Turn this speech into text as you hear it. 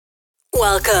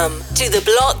Welcome to the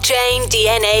Blockchain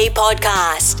DNA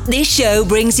podcast. This show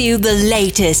brings you the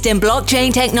latest in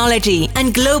blockchain technology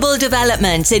and global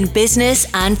developments in business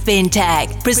and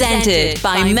fintech. Presented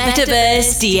by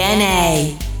Metaverse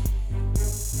DNA.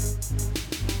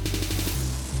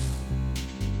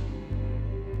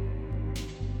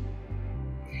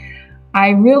 I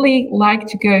really like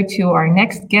to go to our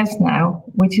next guest now,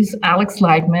 which is Alex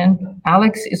Lightman.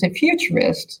 Alex is a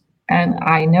futurist, and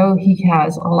I know he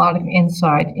has a lot of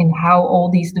insight in how all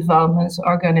these developments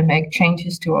are going to make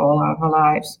changes to all of our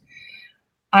lives.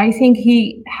 I think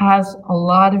he has a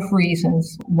lot of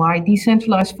reasons why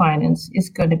decentralized finance is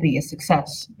going to be a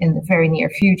success in the very near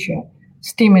future,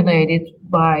 stimulated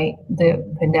by the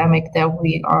pandemic that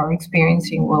we are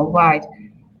experiencing worldwide.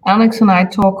 Alex and I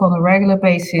talk on a regular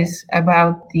basis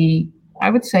about the, I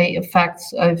would say,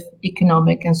 effects of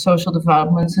economic and social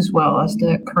developments as well as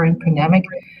the current pandemic.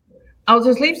 I'll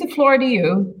just leave the floor to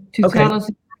you to tell us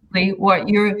exactly what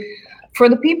you're... For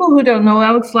the people who don't know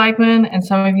Alex Lightman, and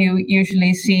some of you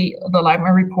usually see the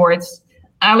Lightman reports,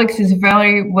 Alex is a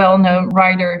very well-known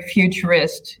writer,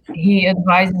 futurist. He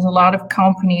advises a lot of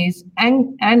companies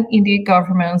and indeed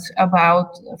governments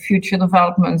about future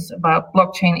developments, about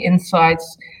blockchain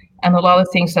insights, and a lot of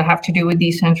things that have to do with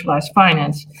decentralized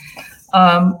finance.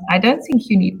 I don't think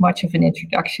you need much of an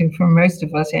introduction from most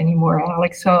of us anymore,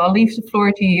 Alex. So I'll leave the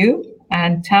floor to you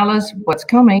and tell us what's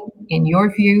coming in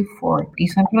your view for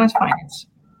decentralized finance.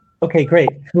 Okay, great.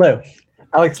 Hello.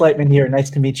 Alex Lightman here. Nice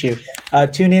to meet you.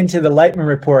 Tune in to the Lightman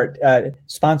Report,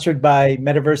 sponsored by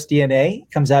Metaverse DNA.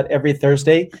 Comes out every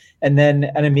Thursday. And then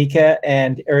Anamika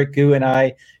and Eric Gu and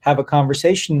I have a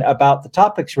conversation about the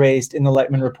topics raised in the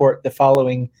Lightman Report the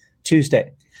following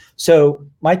Tuesday. So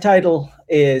my title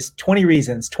is 20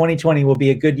 Reasons 2020 Will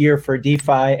Be a Good Year for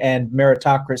DeFi and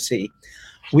Meritocracy.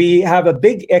 We have a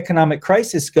big economic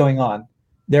crisis going on.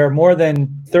 There are more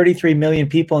than 33 million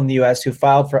people in the US who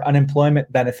filed for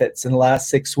unemployment benefits in the last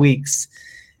 6 weeks.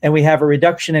 And we have a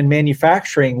reduction in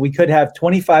manufacturing. We could have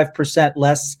 25%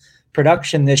 less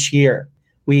production this year.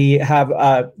 We have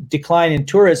a decline in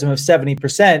tourism of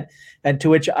 70%. And to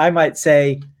which I might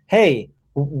say, hey,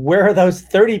 where are those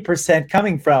 30%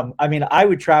 coming from? I mean, I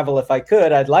would travel if I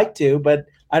could. I'd like to, but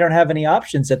I don't have any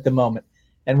options at the moment.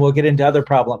 And we'll get into other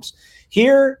problems.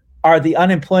 Here are the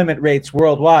unemployment rates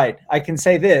worldwide. I can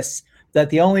say this, that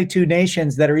the only two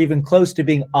nations that are even close to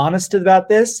being honest about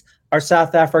this are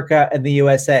South Africa and the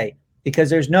USA, because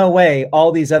there's no way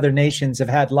all these other nations have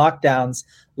had lockdowns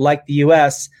like the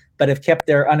US, but have kept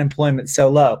their unemployment so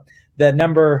low. The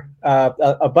number,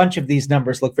 a bunch of these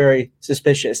numbers look very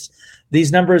suspicious.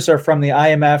 These numbers are from the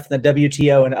IMF, the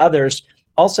WTO, and others.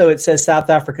 Also, it says South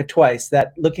Africa twice.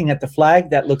 That, looking at the flag,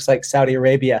 that looks like Saudi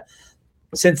Arabia.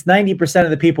 Since 90% of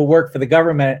the people work for the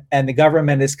government and the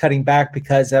government is cutting back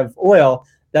because of oil,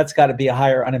 that's got to be a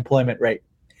higher unemployment rate.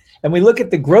 And we look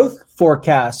at the growth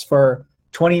forecast for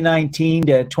 2019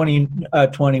 to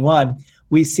 2021,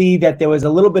 we see that there was a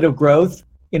little bit of growth.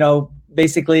 You know,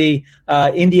 basically,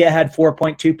 India had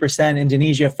 4.2%,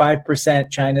 Indonesia 5%,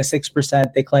 China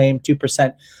 6%, they claim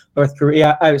 2%,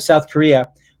 South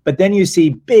Korea. But then you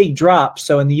see big drops.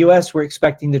 So in the US, we're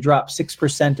expecting to drop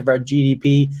 6% of our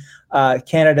GDP.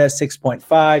 Canada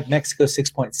 6.5, Mexico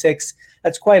 6.6.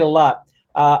 That's quite a lot.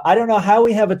 I don't know how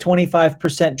we have a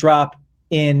 25% drop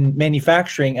in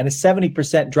manufacturing and a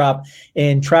 70% drop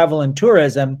in travel and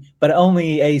tourism, but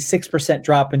only a 6%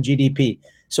 drop in GDP.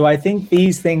 So I think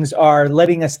these things are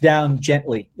letting us down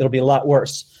gently. It'll be a lot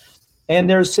worse. And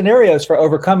there's scenarios for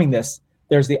overcoming this.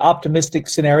 There's the optimistic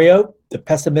scenario, the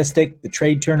pessimistic, the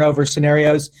trade turnover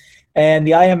scenarios. And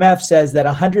the IMF says that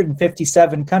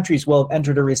 157 countries will have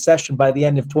entered a recession by the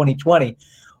end of 2020.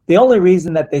 The only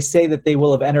reason that they say that they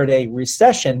will have entered a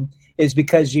recession is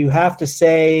because you have to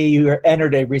say you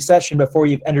entered a recession before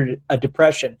you've entered a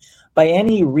depression. By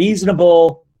any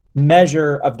reasonable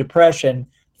measure of depression,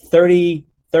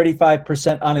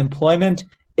 35% unemployment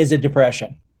is a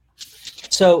depression.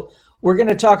 So we're going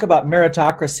to talk about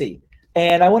meritocracy.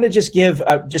 And I want to just give,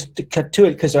 just to cut to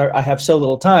it because I have so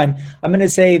little time, I'm going to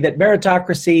say that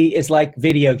meritocracy is like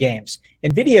video games.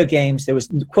 In video games, there was,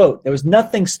 quote, there was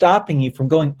nothing stopping you from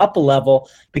going up a level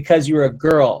because you were a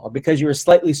girl or because you were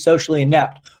slightly socially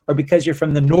inept or because you're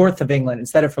from the north of England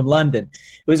instead of from London.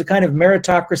 It was a kind of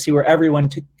meritocracy where everyone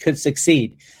could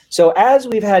succeed. So as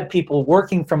we've had people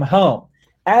working from home,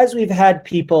 as we've had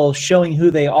people showing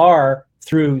who they are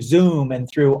through Zoom and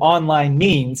through online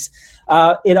means,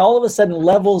 it all of a sudden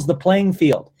levels the playing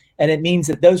field. And it means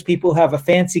that those people who have a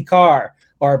fancy car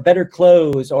or better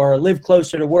clothes or live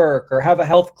closer to work or have a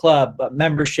health club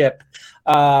membership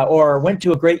or went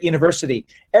to a great university,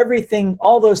 everything,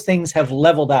 all those things have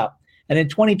leveled out. And in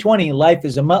 2020, life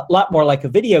is a lot more like a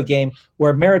video game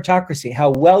where meritocracy,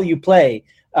 how well you play,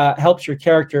 helps your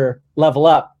character level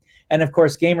up. And of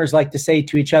course, gamers like to say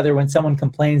to each other when someone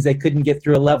complains they couldn't get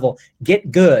through a level,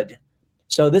 get good.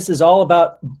 So this is all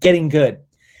about getting good.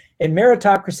 In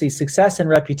meritocracy, success and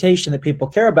reputation that people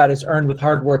care about is earned with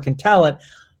hard work and talent,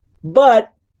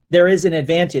 but there is an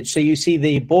advantage. So you see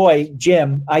the boy,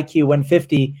 Jim, IQ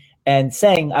 150, and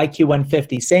Sang, IQ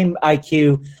 150, same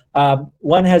IQ.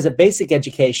 One has a basic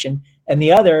education, and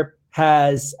the other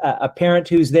has a parent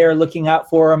who's there looking out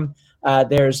for him.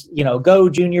 There's, go,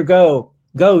 Junior,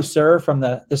 go, sir, from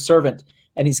the servant.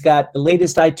 And he's got the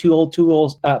latest IT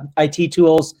tools,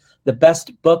 the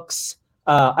best books,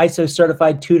 ISO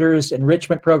certified tutors,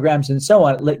 enrichment programs, and so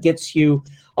on. It gets you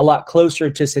a lot closer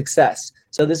to success.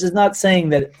 So this is not saying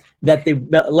that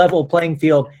the level playing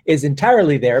field is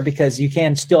entirely there, because you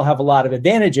can still have a lot of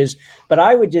advantages. But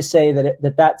I would just say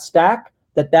that stack,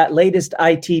 that latest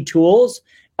IT tools,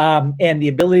 and the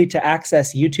ability to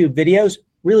access YouTube videos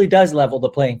really does level the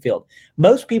playing field.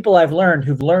 Most people I've learned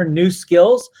who've learned new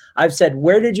skills, I've said,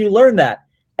 where did you learn that?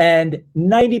 And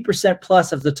 90%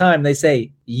 plus of the time they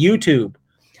say YouTube.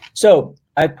 So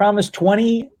I promised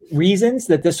 20 reasons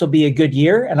that this will be a good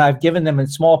year, and I've given them in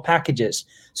small packages.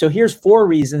 So here's 4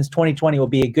 reasons 2020 will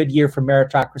be a good year for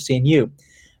meritocracy and you.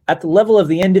 At the level of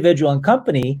the individual and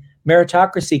company,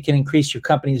 meritocracy can increase your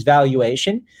company's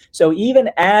valuation. So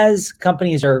even as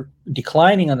companies are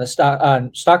declining on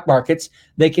the stock markets,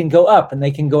 they can go up, and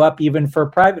they can go up even for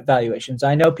private valuations.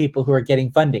 I know people who are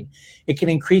getting funding. It can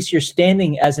increase your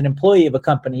standing as an employee of a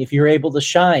company if you're able to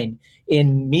shine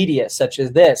in media such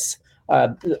as this,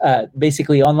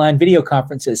 basically online video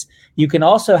conferences. You can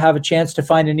also have a chance to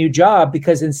find a new job,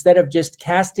 because instead of just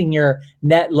casting your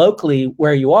net locally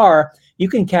where you are, you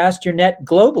can cast your net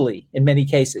globally in many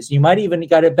cases. You might even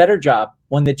got a better job,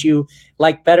 one that you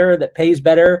like better, that pays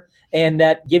better, and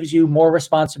that gives you more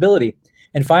responsibility.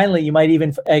 And finally, you might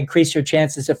even increase your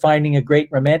chances of finding a great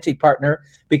romantic partner,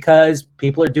 because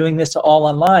people are doing this all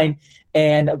online.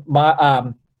 And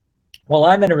while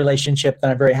I'm in a relationship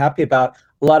that I'm very happy about,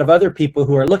 a lot of other people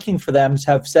who are looking for them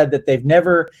have said that they've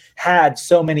never had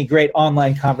so many great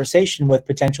online conversation with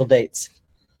potential dates.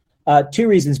 2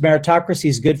 reasons meritocracy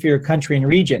is good for your country and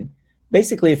region.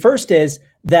 Basically, first is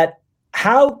that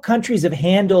how countries have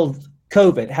handled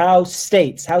COVID, how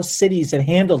states, how cities have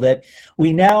handled it,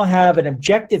 we now have an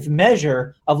objective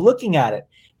measure of looking at it.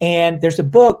 And there's a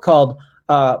book called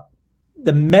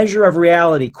The Measure of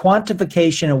Reality,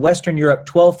 Quantification in Western Europe,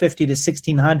 1250 to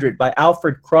 1600 by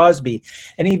Alfred Crosby.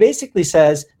 And he basically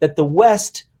says that the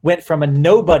West went from a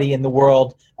nobody in the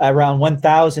world around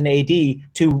 1000 AD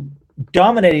to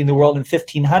dominating the world in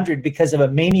 1500 because of a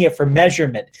mania for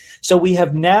measurement. So we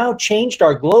have now changed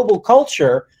our global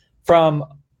culture from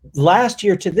last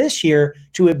year to this year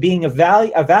to it being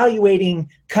evaluating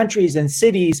countries and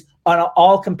cities on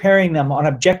all comparing them on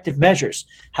objective measures.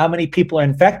 How many people are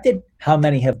infected? How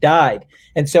many have died?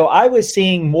 And so I was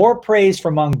seeing more praise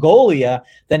for Mongolia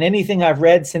than anything I've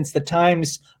read since the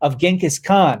times of Genghis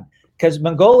Khan, because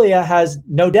Mongolia has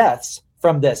no deaths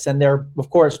from this. And they're,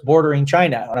 of course, bordering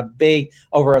China on a big,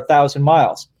 over 1,000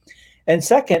 miles. And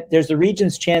second, there's the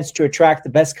region's chance to attract the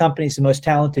best companies and most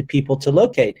talented people to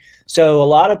locate. So a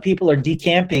lot of people are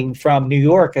decamping from New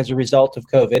York as a result of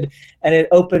COVID, and it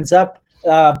opens up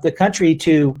the country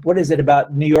to, what is it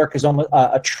about New York is almost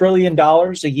 $1 trillion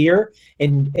a year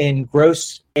in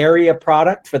gross area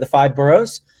product for the 5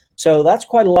 boroughs. So that's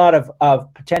quite a lot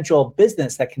of potential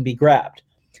business that can be grabbed.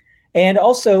 And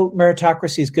also,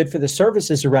 meritocracy is good for the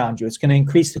services around you. It's going to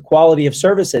increase the quality of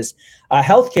services.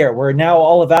 Healthcare, we're now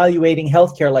all evaluating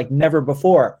healthcare like never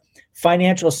before.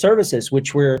 Financial services,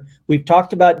 which we've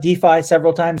talked about DeFi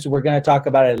several times. We're going to talk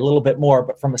about it a little bit more,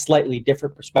 but from a slightly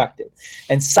different perspective.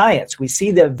 And science, we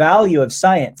see the value of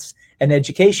science and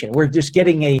education. We're just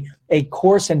getting a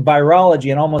course in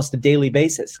virology on almost a daily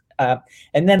basis.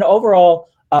 And then overall,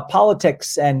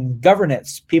 politics and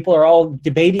governance. People are all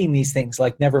debating these things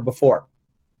like never before.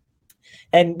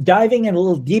 And diving in a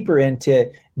little deeper into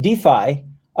DeFi,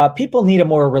 people need a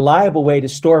more reliable way to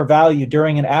store value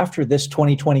during and after this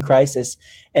 2020 crisis.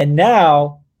 And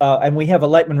now, and we have a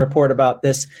Lightman report about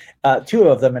this, 2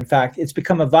 of them, in fact, it's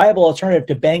become a viable alternative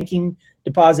to banking,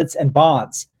 deposits, and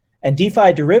bonds. And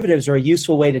DeFi derivatives are a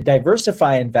useful way to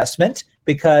diversify investment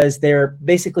because they're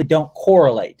basically don't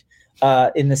correlate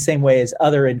in the same way as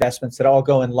other investments that all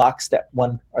go in lockstep,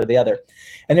 one or the other.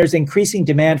 And there's increasing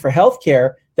demand for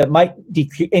healthcare that might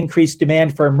increase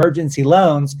demand for emergency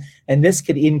loans, and this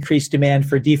could increase demand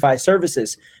for DeFi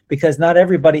services because not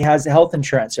everybody has health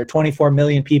insurance. There are 24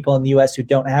 million people in the US who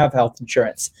don't have health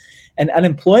insurance. And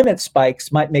unemployment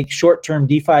spikes might make short-term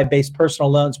DeFi-based personal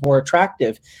loans more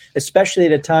attractive, especially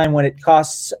at a time when it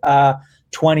costs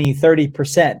 20,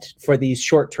 30% for these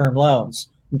short-term loans,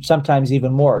 sometimes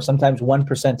even more, sometimes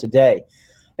 1% a day.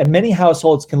 And many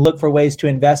households can look for ways to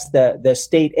invest the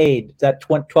state aid, that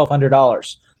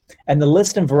 $1,200. And the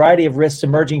list and variety of risks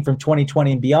emerging from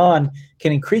 2020 and beyond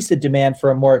can increase the demand for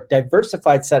a more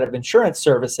diversified set of insurance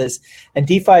services, and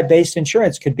DeFi-based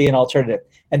insurance could be an alternative.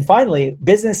 And finally,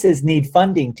 businesses need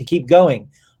funding to keep going.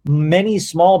 Many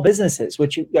small businesses,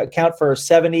 which account for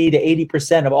 70 to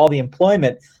 80% of all the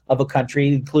employment of a country,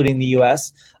 including the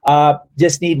US,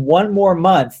 just need one more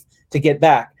month to get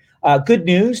back. Good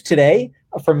news today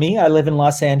for me, I live in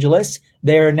Los Angeles.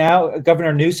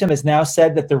 Governor Newsom has now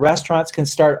said that the restaurants can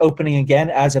start opening again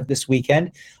as of this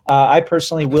weekend. I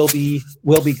personally will be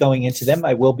going into them.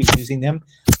 I will be using them.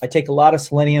 I take a lot of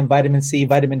selenium, vitamin C,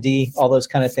 vitamin D, all those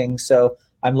kind of things. So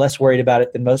I'm less worried about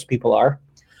it than most people are.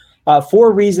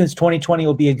 4 reasons 2020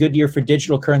 will be a good year for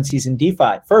digital currencies and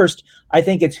DeFi. First, I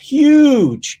think it's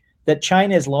huge that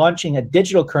China is launching a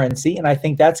digital currency, and I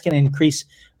think that's going to increase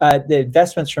the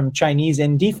investments from Chinese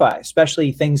in DeFi,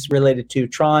 especially things related to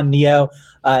Tron, Neo,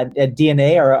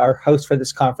 DNA are our hosts for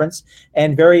this conference,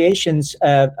 and variations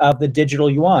of the digital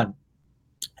yuan.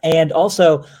 And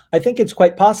also, I think it's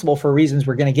quite possible, for reasons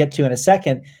we're going to get to in a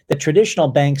second, that traditional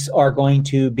banks are going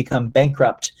to become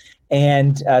bankrupt,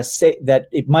 and say that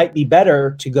it might be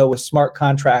better to go with smart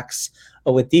contracts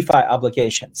with DeFi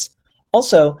obligations.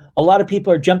 Also, a lot of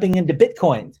people are jumping into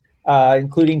Bitcoin,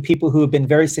 including people who have been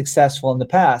very successful in the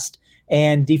past,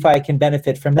 and DeFi can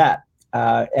benefit from that.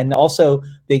 And also,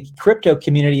 the crypto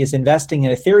community is investing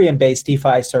in Ethereum-based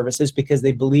DeFi services because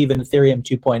they believe in Ethereum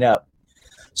 2.0.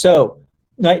 So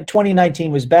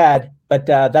 2019 was bad, but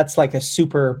that's like a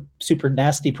super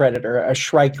nasty predator, a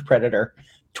Shrike predator.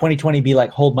 2020 be like,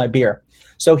 hold my beer.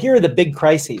 So here are the big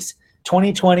crises.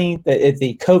 2020,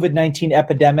 the COVID-19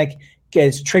 epidemic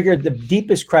has triggered the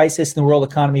deepest crisis in the world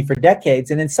economy for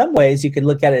decades. And in some ways, you could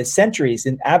look at it as centuries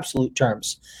in absolute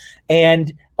terms.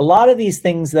 And a lot of these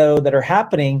things, though, that are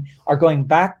happening are going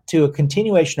back to a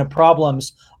continuation of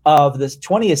problems of the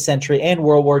 20th century and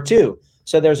World War II.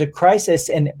 So there's a crisis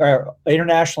in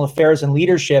international affairs and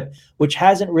leadership, which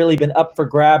hasn't really been up for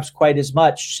grabs quite as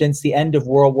much since the end of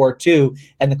World War II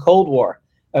and the Cold War.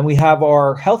 And we have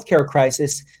our healthcare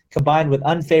crisis combined with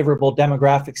unfavorable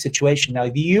demographic situation. Now,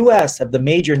 the U.S. of the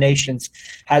major nations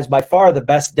has by far the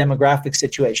best demographic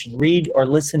situation. Read or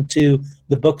listen to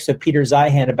the books of Peter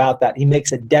Zeihan about that. He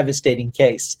makes a devastating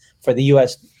case for the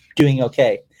U.S. doing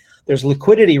okay. There's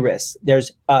liquidity risks.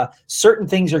 There's certain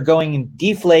things are going and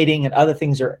deflating and other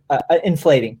things are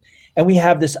inflating. And we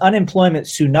have this unemployment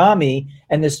tsunami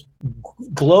and this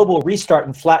global restart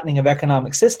and flattening of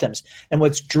economic systems. And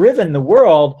what's driven the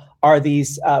world are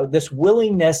these this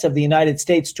willingness of the United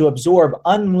States to absorb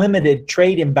unlimited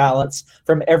trade imbalance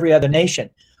from every other nation.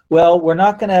 Well, we're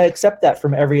not going to accept that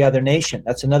from every other nation.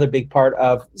 That's another big part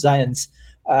of Zion's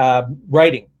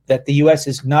writing, that the U.S.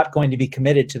 is not going to be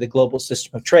committed to the global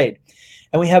system of trade.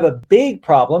 And we have a big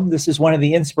problem. This is one of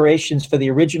the inspirations for the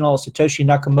original Satoshi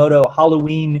Nakamoto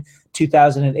Halloween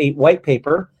 2008 white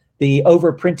paper, the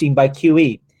overprinting by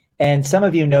QE. And some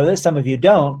of you know this, some of you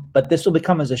don't, but this will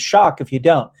become as a shock if you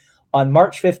don't. On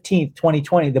March 15th,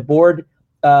 2020, the board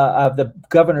of the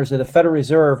governors of the Federal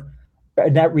Reserve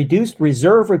that reduced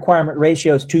reserve requirement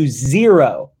ratios to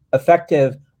 0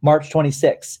 effective March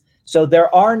 26th. So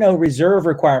there are no reserve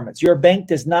requirements. Your bank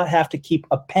does not have to keep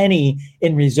a penny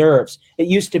in reserves. It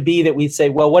used to be that we'd say,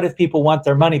 well, what if people want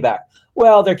their money back?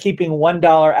 Well, they're keeping $1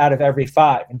 out of every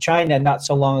 5. And China, not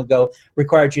so long ago,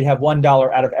 required you to have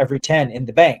 $1 out of every 10 in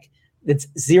the bank. It's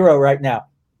 0 right now.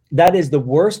 That is the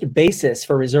worst basis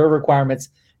for reserve requirements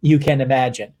you can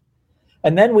imagine.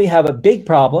 And then we have a big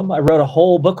problem. I wrote a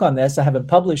whole book on this. I haven't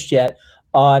published yet,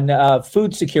 on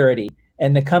food security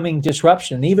and the coming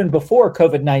disruption. Even before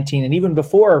COVID-19 and even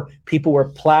before people were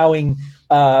plowing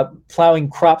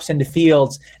crops into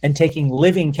fields and taking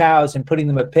living cows and putting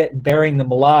them in a pit and burying them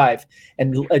alive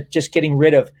and just getting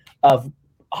rid of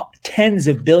tens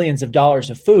of billions of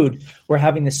dollars of food, we're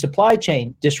having the supply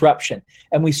chain disruption.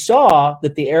 And we saw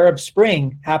that the Arab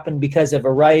Spring happened because of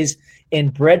a rise in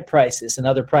bread prices and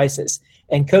other prices.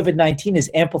 And COVID-19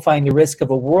 is amplifying the risk of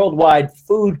a worldwide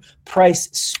food price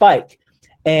spike.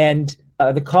 And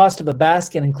the cost of a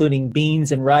basket, including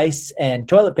beans and rice and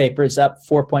toilet paper, is up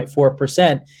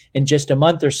 4.4% in just a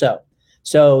month or so.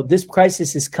 So this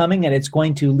crisis is coming, and it's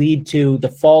going to lead to the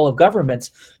fall of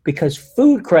governments, because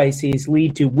food crises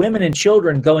lead to women and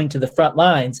children going to the front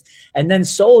lines, and then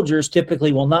soldiers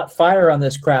typically will not fire on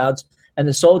those crowds, and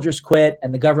the soldiers quit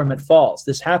and the government falls.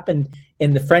 This happened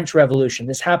in the French Revolution.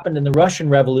 This happened in the Russian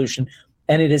Revolution,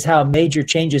 and it is how major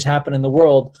changes happen in the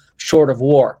world short of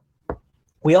war.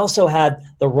 We also had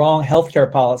the wrong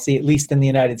healthcare policy, at least in the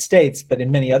United States, but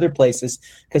in many other places,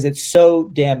 because it's so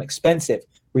damn expensive.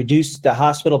 Reduced the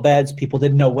hospital beds. People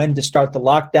didn't know when to start the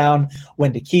lockdown,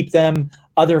 when to keep them,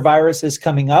 other viruses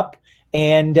coming up,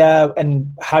 and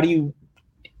how do you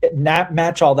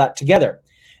match all that together?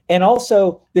 And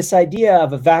also this idea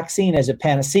of a vaccine as a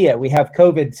panacea. We have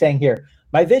COVID saying here,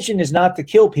 my vision is not to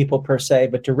kill people per se,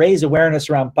 but to raise awareness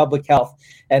around public health.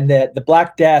 And the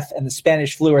Black Death and the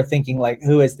Spanish flu are thinking like,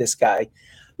 who is this guy?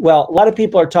 Well, a lot of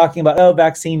people are talking about, oh,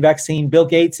 vaccine. Bill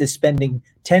Gates is spending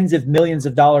tens of millions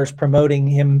of dollars promoting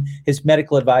his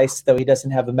medical advice, though he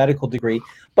doesn't have a medical degree.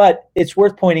 But it's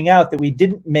worth pointing out that we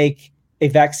didn't make a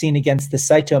vaccine against the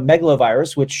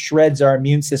cytomegalovirus, which shreds our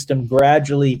immune system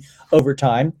gradually over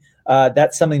time.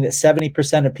 That's something that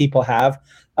 70% of people have.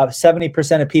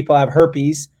 70% of people have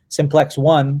herpes simplex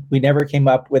 1. We never came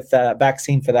up with a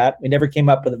vaccine for that. We never came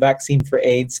up with a vaccine for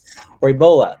AIDS or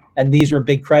Ebola. And these were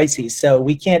big crises. So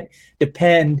we can't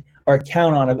depend or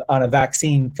count on a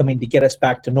vaccine coming to get us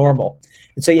back to normal.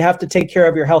 And so you have to take care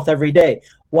of your health every day.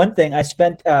 One thing, I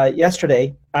spent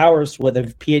yesterday hours with a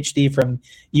PhD from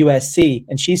USC,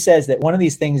 and she says that one of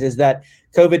these things is that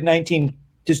COVID-19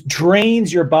 just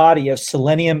drains your body of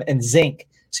selenium and zinc.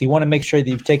 So you want to make sure that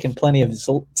you've taken plenty of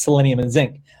selenium and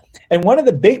zinc. And one of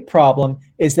the big problem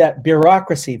is that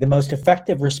bureaucracy, the most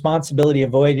effective responsibility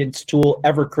avoidance tool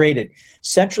ever created.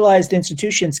 Centralized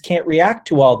institutions can't react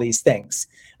to all these things.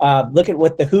 Look at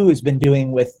what the WHO has been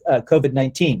doing with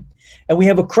COVID-19. And we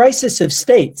have a crisis of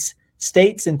states.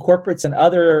 States and corporates and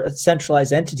other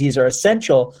centralized entities are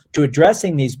essential to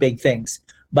addressing these big things.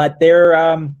 But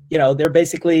they're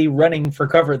basically running for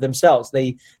cover themselves.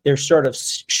 They're sort of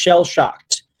shell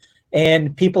shocked,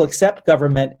 and people accept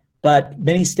government, but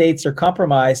many states are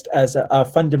compromised as a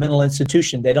fundamental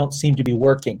institution. They don't seem to be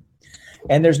working,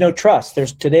 and there's no trust.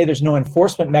 There's no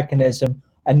enforcement mechanism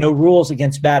and no rules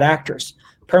against bad actors.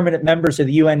 Permanent members of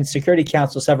the UN Security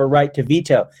Councils have a right to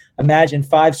veto. Imagine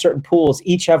 5 certain pools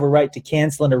each have a right to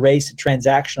cancel and erase a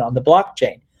transaction on the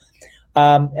blockchain.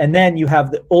 And then you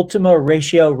have the Ultima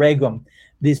Ratio Regum.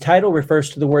 This title refers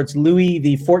to the words Louis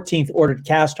XIV ordered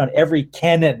cast on every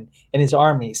cannon in his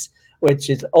armies, which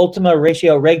is Ultima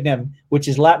Ratio Regnum, which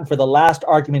is Latin for the last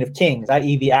argument of kings,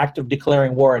 i.e. the act of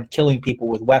declaring war and killing people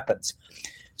with weapons.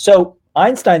 So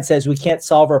Einstein says we can't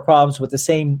solve our problems with the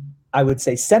same, I would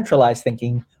say, centralized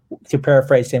thinking, to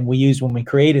paraphrase him, we used when we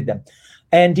created them.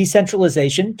 And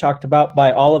decentralization, talked about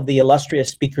by all of the illustrious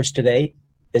speakers today,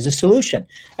 is a solution.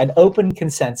 An open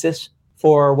consensus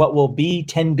for what will be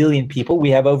 10 billion people. We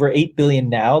have over 8 billion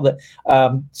now.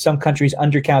 Some countries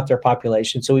undercount their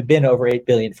population, so we've been over 8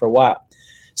 billion for a while.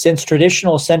 Since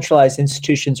traditional centralized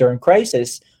institutions are in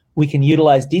crisis, we can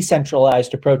utilize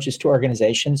decentralized approaches to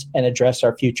organizations and address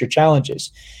our future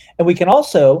challenges. And we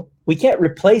can't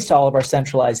replace all of our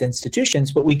centralized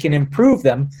institutions, but we can improve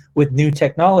them with new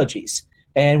technologies.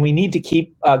 And we need to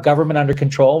keep government under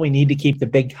control. We need to keep the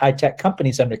big high-tech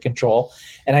companies under control.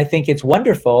 And I think it's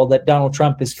wonderful that Donald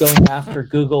Trump is going after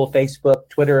Google, Facebook,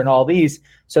 Twitter, and all these,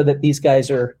 so that these guys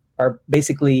are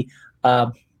basically,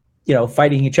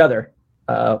 fighting each other.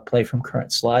 Play from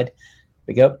current slide. There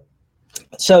we go.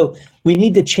 So we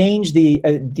need to change the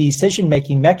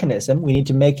decision-making mechanism. We need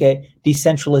to make a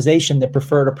decentralization the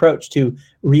preferred approach, to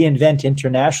reinvent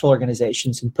international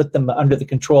organizations and put them under the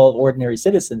control of ordinary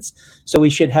citizens. So we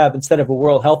should have, instead of a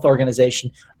World Health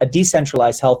Organization, a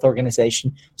decentralized health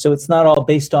organization. So it's not all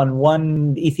based on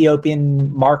one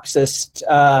Ethiopian Marxist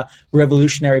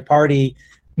Revolutionary Party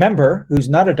member who's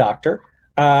not a doctor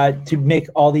to make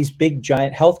all these big,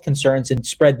 giant health concerns and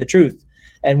spread the truth.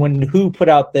 And when WHO put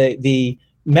out the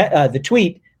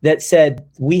tweet that said,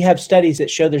 we have studies that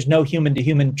show there's no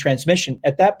human-to-human transmission,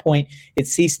 at that point, it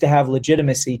ceased to have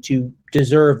legitimacy to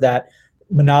deserve that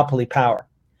monopoly power.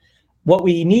 What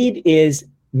we need is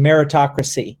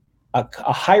meritocracy,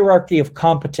 a hierarchy of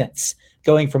competence,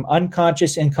 going from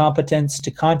unconscious incompetence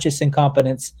to conscious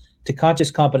incompetence to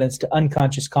conscious competence to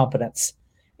unconscious competence.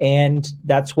 And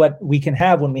that's what we can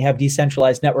have when we have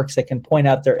decentralized networks that can point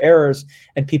out their errors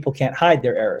and people can't hide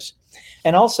their errors.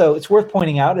 And also, it's worth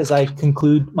pointing out, as I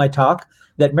conclude my talk,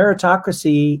 that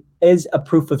meritocracy is a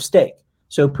proof of stake.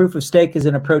 So proof of stake is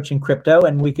an approach in crypto,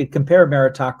 and we could compare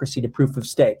meritocracy to proof of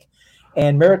stake.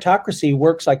 And meritocracy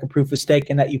works like a proof of stake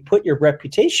in that you put your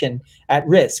reputation at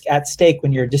risk, at stake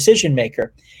when you're a decision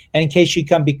maker. And in case you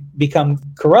become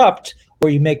corrupt or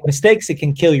you make mistakes, it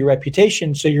can kill your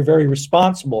reputation. So you're very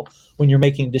responsible when you're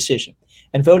making a decision.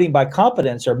 And voting by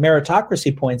competence or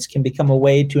meritocracy points can become a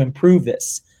way to improve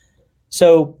this.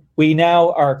 So we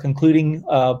now are concluding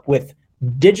with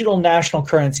digital national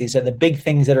currencies are the big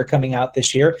things that are coming out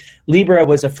this year. Libra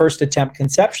was a first attempt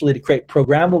conceptually to create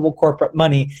programmable corporate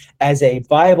money as a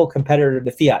viable competitor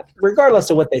to fiat. Regardless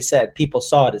of what they said, people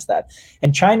saw it as that.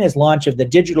 And China's launch of the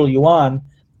digital yuan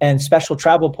and special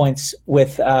travel points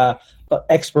with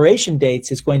expiration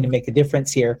dates is going to make a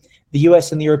difference here. The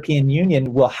US and the European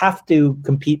Union will have to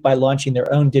compete by launching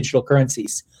their own digital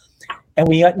currencies. And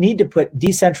we need to put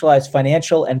decentralized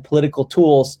financial and political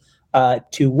tools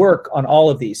to work on all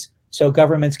of these. So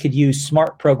governments could use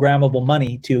smart programmable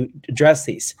money to address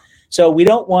these. So we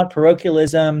don't want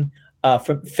parochialism,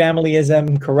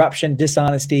 familyism, corruption,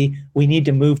 dishonesty. We need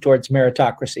to move towards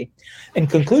meritocracy. In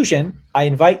conclusion, I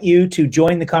invite you to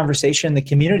join the conversation in the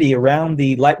community around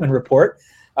the Lightman Report.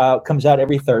 Comes out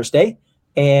every Thursday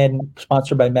and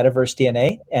sponsored by Metaverse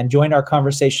DNA. And join our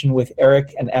conversation with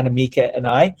Eric and Annemieke and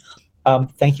I.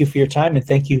 Thank you for your time and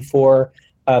thank you for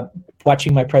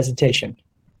watching my presentation.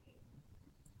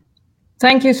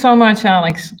 Thank you so much,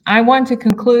 Alex. I want to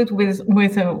conclude with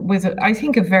I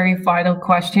think a very vital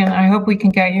question. I hope we can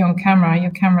get you on camera.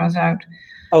 Your camera's out.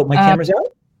 Oh, my camera's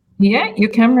out? Yeah, your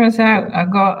camera's out. I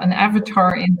got an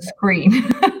avatar in the screen.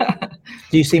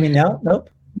 Do you see me now?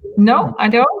 Nope. No, I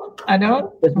don't.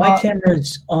 But my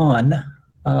camera's on.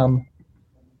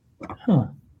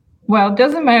 Well, it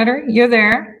doesn't matter. You're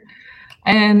there.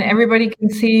 And everybody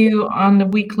can see you on the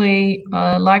weekly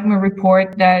Lightman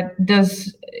report that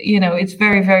does, it's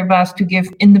very, very best to give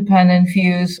independent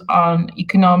views on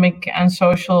economic and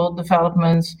social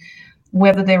developments,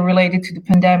 whether they're related to the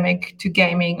pandemic, to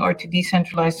gaming, or to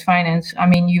decentralized finance. I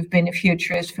mean, you've been a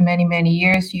futurist for many, many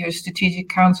years. You're a strategic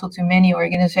counsel to many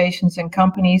organizations and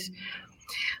companies.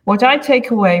 What I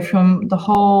take away from the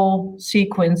whole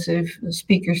sequence of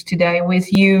speakers today,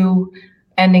 with you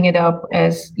ending it up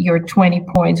as your 20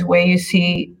 points where you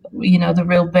see, the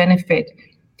real benefit.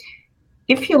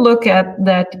 If you look at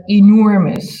that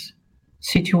enormous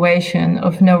situation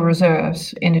of no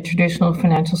reserves in the traditional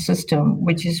financial system,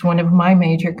 which is one of my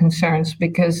major concerns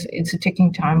because it's a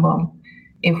ticking time bomb.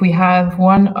 If we have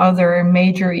one other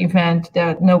major event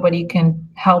that nobody can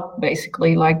help,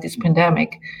 basically, like this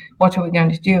pandemic, what are we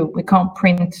going to do? We can't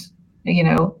print,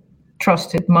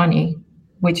 trusted money,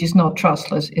 which is not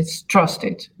trustless, it's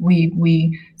trusted.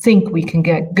 We think we can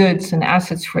get goods and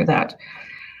assets for that.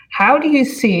 How do you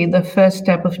see the first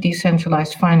step of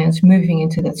decentralized finance moving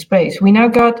into that space? We now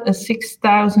got a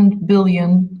 6,000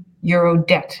 billion euro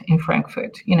debt in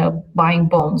Frankfurt, buying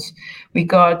bonds. We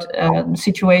got a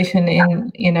situation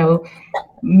in,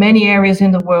 many areas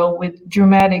in the world with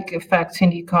dramatic effects in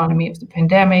the economy of the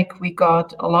pandemic. We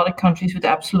got a lot of countries with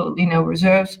absolutely no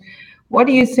reserves. What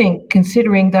do you think,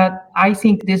 considering that I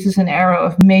think this is an era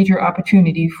of major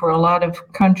opportunity for a lot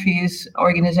of countries,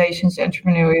 organizations,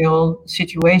 entrepreneurial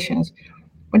situations?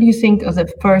 What do you think of the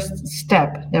first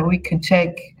step that we could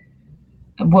take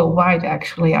worldwide,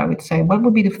 actually, I would say? What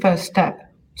would be the first step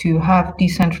to have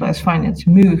decentralized finance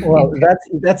move? Well,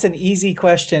 that's an easy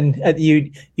question.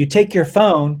 You take your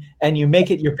phone and you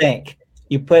make it your bank.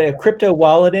 You put a crypto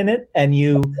wallet in it and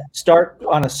you start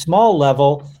on a small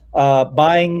level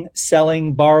buying,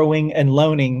 selling, borrowing, and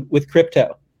loaning with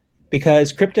crypto,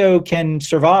 because crypto can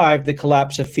survive the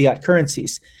collapse of fiat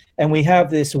currencies. And we have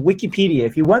this Wikipedia.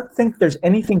 If you think there's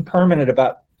anything permanent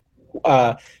about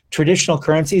traditional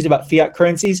currencies, about fiat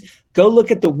currencies, go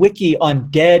look at the wiki on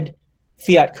dead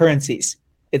fiat currencies.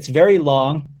 It's very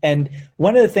long. And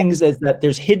one of the things is that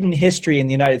there's hidden history in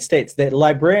the United States. The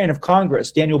Librarian of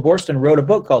Congress, Daniel Boorstin, wrote a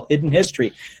book called Hidden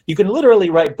History. You can literally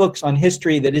write books on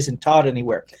history that isn't taught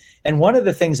anywhere. And one of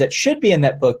the things that should be in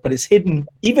that book, but is hidden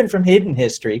even from hidden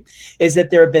history, is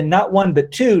that there have been not one,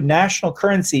 but two national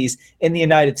currencies in the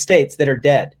United States that are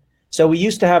dead. So we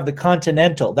used to have the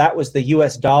Continental. That was the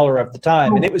US dollar of the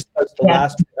time, and it was supposed to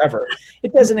last forever.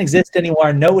 It doesn't exist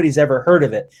anymore. Nobody's ever heard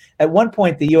of it. At one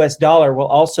point, the US dollar will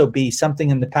also be something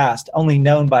in the past, only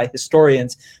known by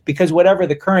historians, because whatever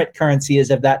the current currency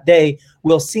is of that day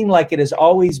will seem like it has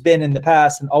always been in the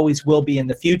past and always will be in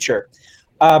the future.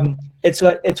 It's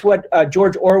what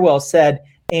George Orwell said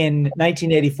in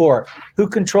 1984. Who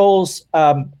controls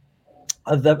the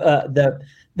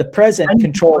present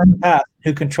controls the past.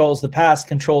 Who controls the past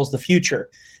controls the future.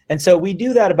 And so we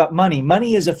do that about money.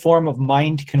 Money is a form of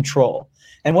mind control.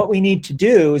 And what we need to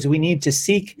do is we need to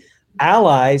seek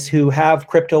allies who have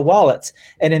crypto wallets.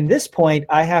 And in this point,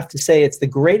 I have to say it's the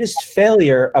greatest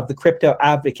failure of the crypto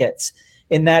advocates,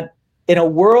 in that in a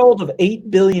world of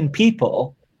 8 billion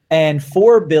people and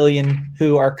 4 billion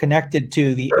who are connected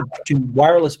to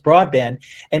wireless broadband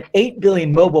and 8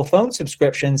 billion mobile phone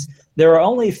subscriptions, there are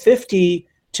only 50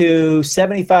 to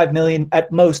 75 million, at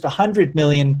most 100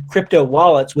 million crypto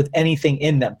wallets with anything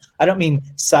in them. I don't mean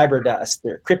cyber dust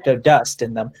or crypto dust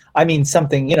in them. I mean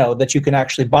something, that you can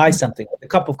actually buy something, a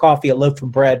cup of coffee, a loaf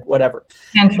of bread, whatever.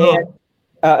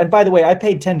 And by the way, I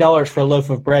paid $10 for a loaf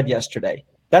of bread yesterday.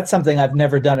 That's something I've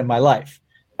never done in my life.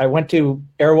 I went to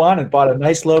Erewhon and bought a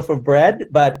nice loaf of bread,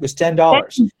 but it was $10.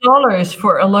 $10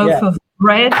 for a loaf of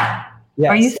bread? Yes.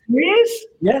 Are you serious?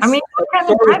 Yes. I mean, the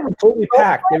store was completely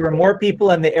packed. There were more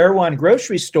people in the Erewhon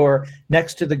grocery store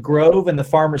next to the Grove and the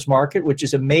Farmers Market, which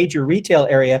is a major retail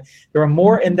area. There were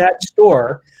more in that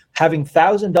store having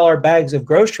 $1,000 bags of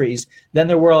groceries than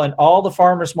there were in all the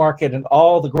Farmers Market and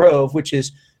all the Grove, which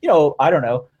is, a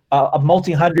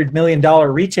multi-$100 million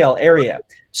retail area.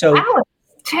 So, Alex,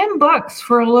 $10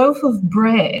 for a loaf of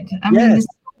bread. I mean, it's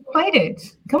plated.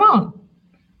 Come on.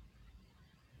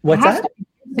 What's that?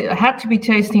 It had to be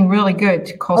tasting really good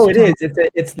to cost. Oh, it is.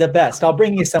 It's the best. I'll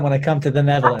bring you some when I come to the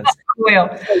Netherlands.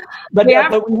 Well, but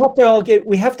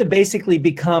we have to basically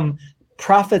become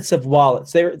prophets of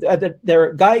wallets.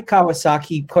 Guy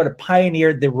Kawasaki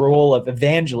pioneered the role of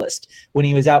evangelist when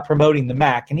he was out promoting the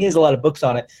Mac, and he has a lot of books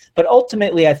on it. But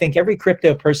ultimately, I think every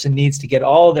crypto person needs to get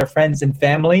all their friends and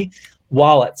family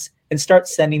wallets and start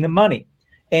sending them money.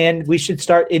 And we should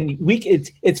start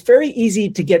it's very easy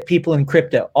to get people in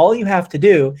crypto. All you have to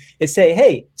do is say,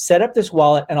 hey, set up this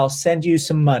wallet and I'll send you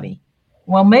some money.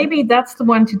 Well, maybe that's the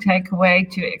one to take away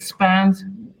to expand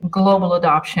global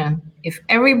adoption. If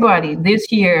everybody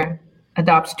this year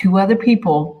adopts 2 other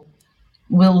people,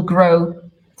 we'll grow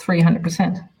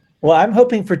 300%. Well, I'm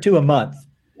hoping for 2 a month.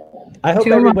 I hope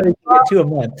everybody can get 2 a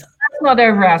month. That's not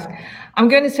over ask. I'm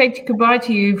going to say goodbye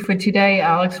to you for today,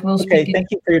 Alex. We'll speak. Okay, thank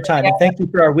you for your time, and thank you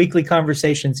for our weekly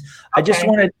conversations. I just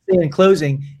wanted to say in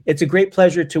closing, it's a great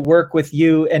pleasure to work with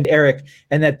you and Eric,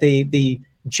 and that the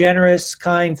generous,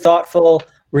 kind, thoughtful,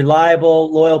 reliable,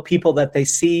 loyal people that they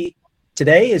see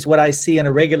today is what I see on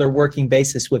a regular working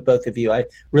basis with both of you. I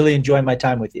really enjoy my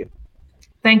time with you.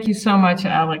 Thank you so much,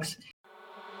 Alex.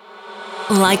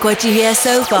 Like what you hear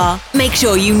so far? Make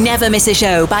sure you never miss a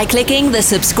show by clicking the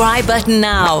subscribe button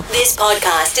now. This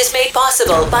podcast is made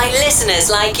possible by listeners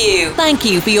like you. Thank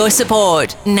you for your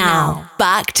support. Now,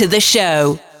 back to the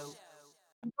show.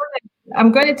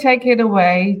 I'm going to take it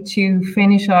away to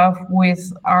finish off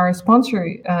with our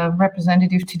sponsor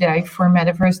representative today for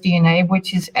Metaverse DNA,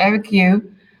 which is Eric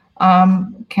Yu.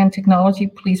 Can technology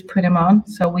please put him on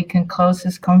so we can close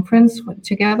this conference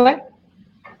together?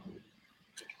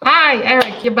 Hi,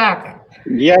 Eric, you're back.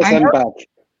 Yes, I'm back.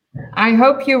 I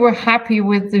hope you were happy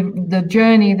with the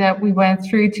journey that we went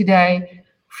through today,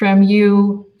 from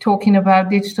you talking about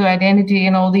digital identity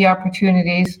and all the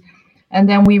opportunities. And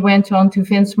then we went on to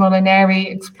Vince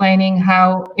Molinari explaining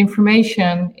how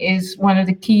information is one of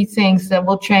the key things that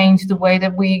will change the way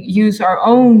that we use our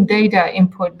own data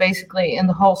input, basically, in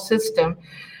the whole system.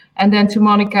 And then to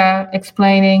Monica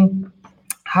explaining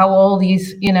how all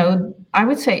these, I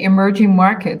would say emerging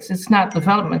markets, it's not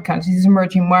development countries,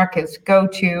 emerging markets go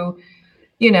to,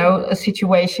 a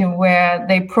situation where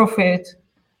they profit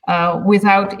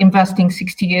without investing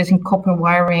 60 years in copper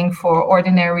wiring for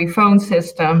ordinary phone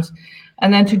systems.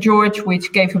 And then to George,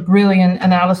 which gave a brilliant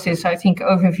analysis, I think,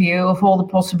 overview of all the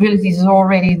possibilities is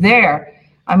already there.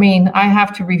 I mean, I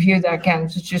have to review that again.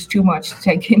 It's just too much to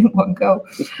take in one go.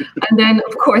 And then,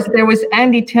 of course, there was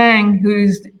Andy Tang,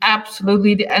 who's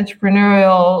absolutely the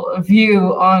entrepreneurial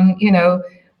view on,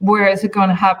 where is it going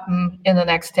to happen in the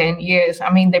next 10 years?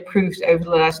 I mean, they proved over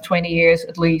the last 20 years,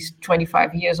 at least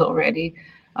 25 years already,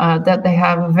 that they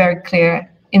have a very clear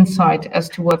insight as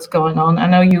to what's going on. I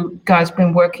know you guys have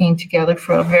been working together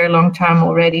for a very long time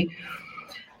already.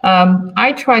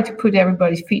 I try to put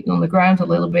everybody's feet on the ground a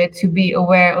little bit to be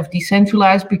aware of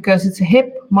decentralized, because it's a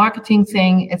hip marketing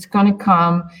thing. It's going to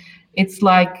come. It's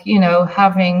like,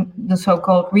 having the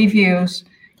so-called reviews.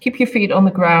 Keep your feet on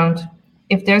the ground.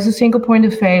 If there's a single point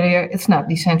of failure, it's not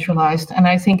decentralized. And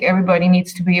I think everybody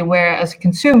needs to be aware as a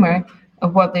consumer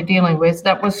of what they're dealing with.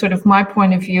 That was sort of my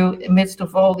point of view amidst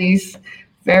of all these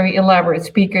very elaborate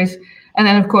speakers. And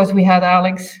then, of course, we had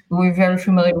Alex, who we're very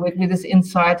familiar with his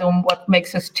insight on what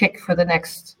makes us tick for the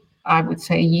next, I would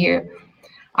say, year.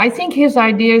 I think his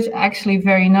idea is actually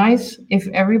very nice. If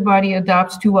everybody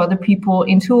adopts 2 other people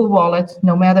into a wallet,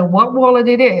 no matter what wallet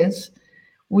it is,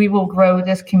 we will grow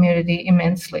this community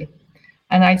immensely.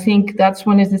 And I think that's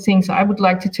one of the things I would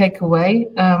like to take away.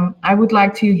 I would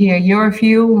like to hear your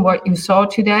view on what you saw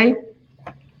today.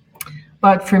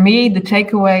 But for me, the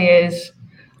takeaway is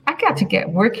I got to get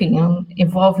working on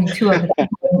involving 2 other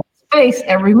people in space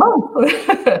every month.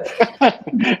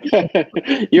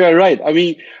 You are right. I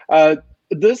mean,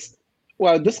 this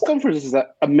conference is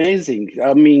amazing.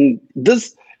 I mean,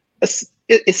 this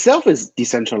itself is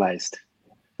decentralized,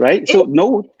 right? So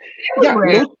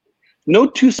no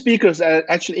 2 speakers are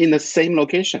actually in the same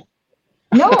location.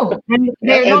 No, and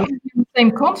they're not in the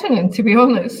same continent, to be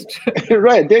honest.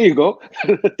 Right, there you go.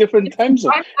 Different time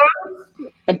zones.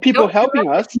 And people helping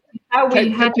us. How we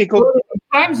had to go to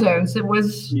time zones. It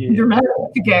was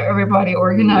dramatic to get everybody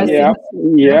organized. Yeah.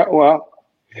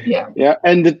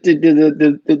 And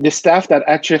the staff that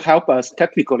actually help us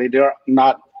technically, they're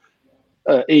not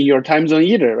in your time zone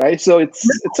either, right? So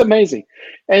it's amazing.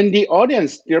 And the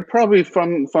audience, they're probably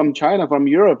from China, from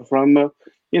Europe, from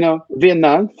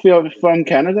Vietnam, from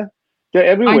Canada. They're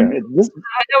everywhere. I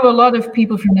know a lot of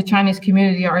people from the Chinese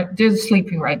community they're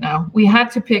sleeping right now. We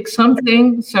had to pick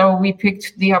something, so we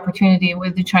picked the opportunity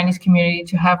with the Chinese community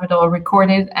to have it all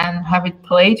recorded and have it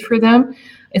played for them.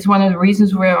 It's one of the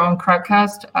reasons we're on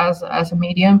Crowdcast as a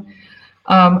medium.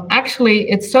 Actually,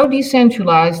 it's so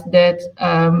decentralized that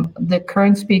the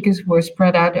current speakers were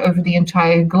spread out over the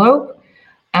entire globe,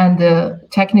 and the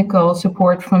technical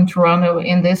support from Toronto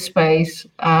in this space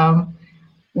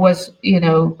was,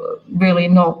 really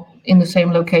not in the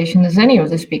same location as any of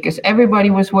the speakers. Everybody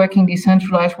was working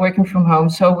decentralized, working from home.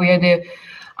 So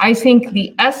I think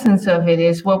the essence of it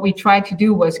is what we tried to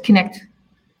do was connect.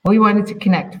 We wanted to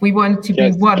connect. We wanted to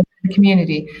be one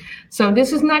community. So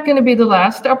this is not going to be the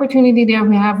last opportunity that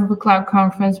we have of a cloud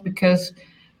conference, because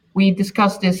we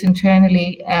discussed this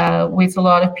internally with a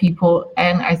lot of people.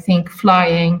 And I think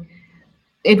flying,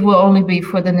 it will only be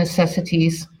for the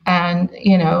necessities. And,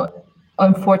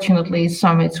 unfortunately,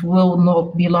 summits will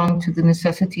not belong to the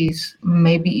necessities,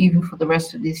 maybe even for the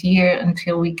rest of this year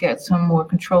until we get some more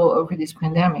control over this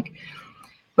pandemic.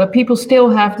 But people still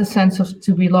have the sense of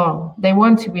to belong. They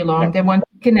want to belong. They want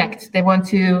to connect. They want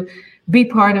to be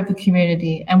part of the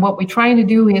community. And what we're trying to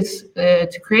do is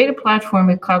to create a platform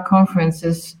with Cloud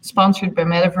Conferences sponsored by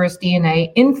Metaverse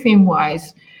DNA in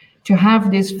Finwise to have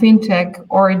this fintech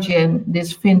origin,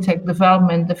 this fintech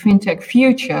development, the fintech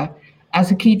future as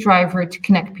a key driver to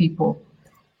connect people.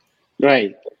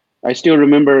 Right. I still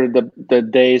remember the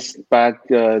days back,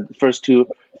 first to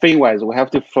Finwise. We have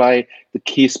to fly the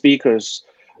key speakers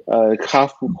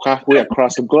halfway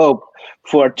across the globe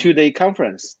for a 2-day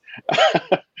conference.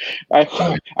 I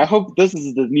hope this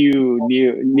is the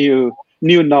new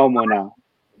normal now.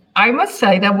 I must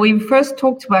say that when we first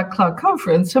talked about Cloud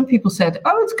Conference, some people said,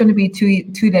 "Oh, it's going to be a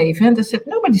two-day event." I said,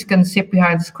 "Nobody's going to sit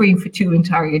behind the screen for 2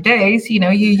 entire days. You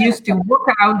used to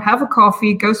walk out, have a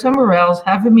coffee, go somewhere else,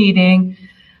 have a meeting,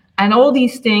 and all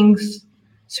these things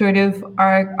sort of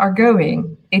are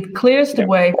going. It clears the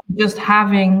way for just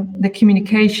having the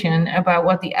communication about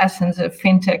what the essence of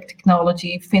fintech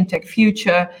technology, fintech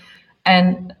future,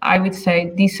 and I would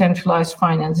say decentralized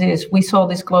finance is. We saw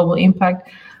this global impact.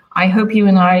 I hope you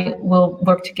and I will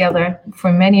work together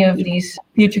for many of these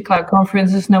future cloud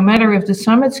conferences, no matter if the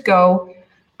summits go.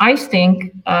 I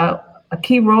think a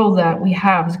key role that we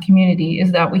have as a community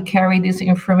is that we carry this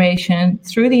information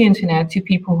through the internet to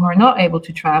people who are not able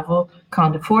to travel,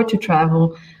 can't afford to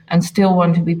travel, and still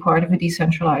want to be part of a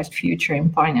decentralized future in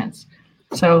finance.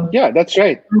 So yeah, that's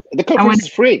right. The conference is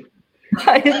free.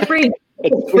 It's free.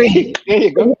 It's free. There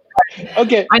you go.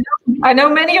 Okay. I know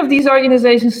many of these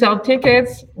organizations sell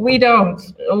tickets. We don't.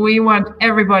 We want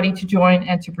everybody to join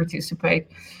and to participate.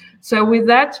 So with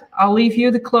that, I'll leave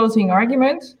you the closing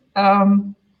argument.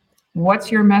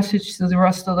 What's your message to the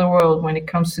rest of the world when it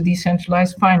comes to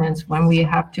decentralized finance, when we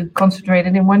have to concentrate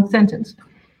it in one sentence?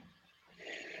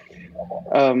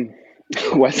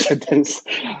 One sentence.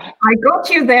 I got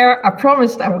you there. I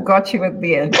promised I got you at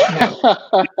the end.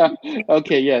 No.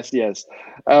 Okay, yes.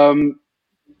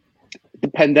 The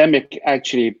pandemic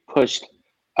actually pushed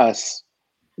us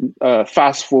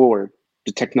fast forward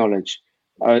the technology,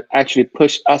 actually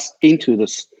pushed us into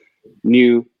this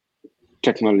new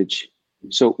technology.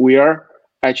 So we are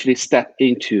actually stepped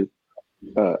into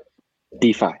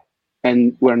DeFi,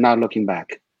 and we're not looking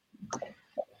back.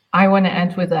 I want to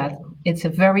end with that. It's a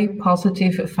very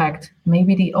positive effect,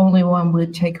 maybe the only one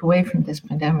we'll take away from this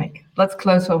pandemic. Let's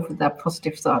close off with that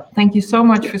positive thought. Thank you so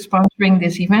much for sponsoring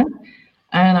this event.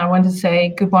 And I want to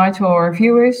say goodbye to our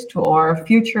viewers, to our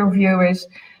future viewers.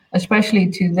 especially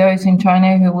to those in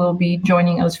China who will be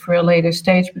joining us for a later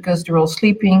stage because they're all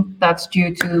sleeping. That's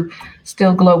due to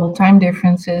still global time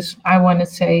differences. I want to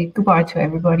say goodbye to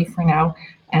everybody for now,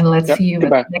 and let's see you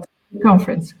goodbye. at the next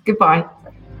conference. Goodbye.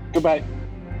 Goodbye.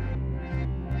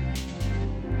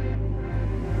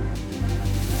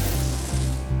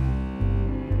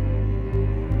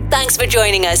 Thanks for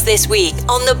joining us this week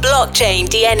on the Blockchain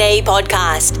DNA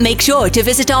podcast. Make sure to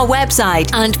visit our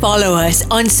website and follow us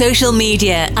on social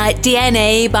media at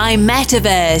DNA by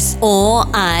Metaverse or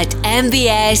at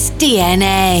MVS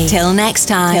DNA. Till next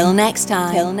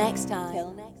time.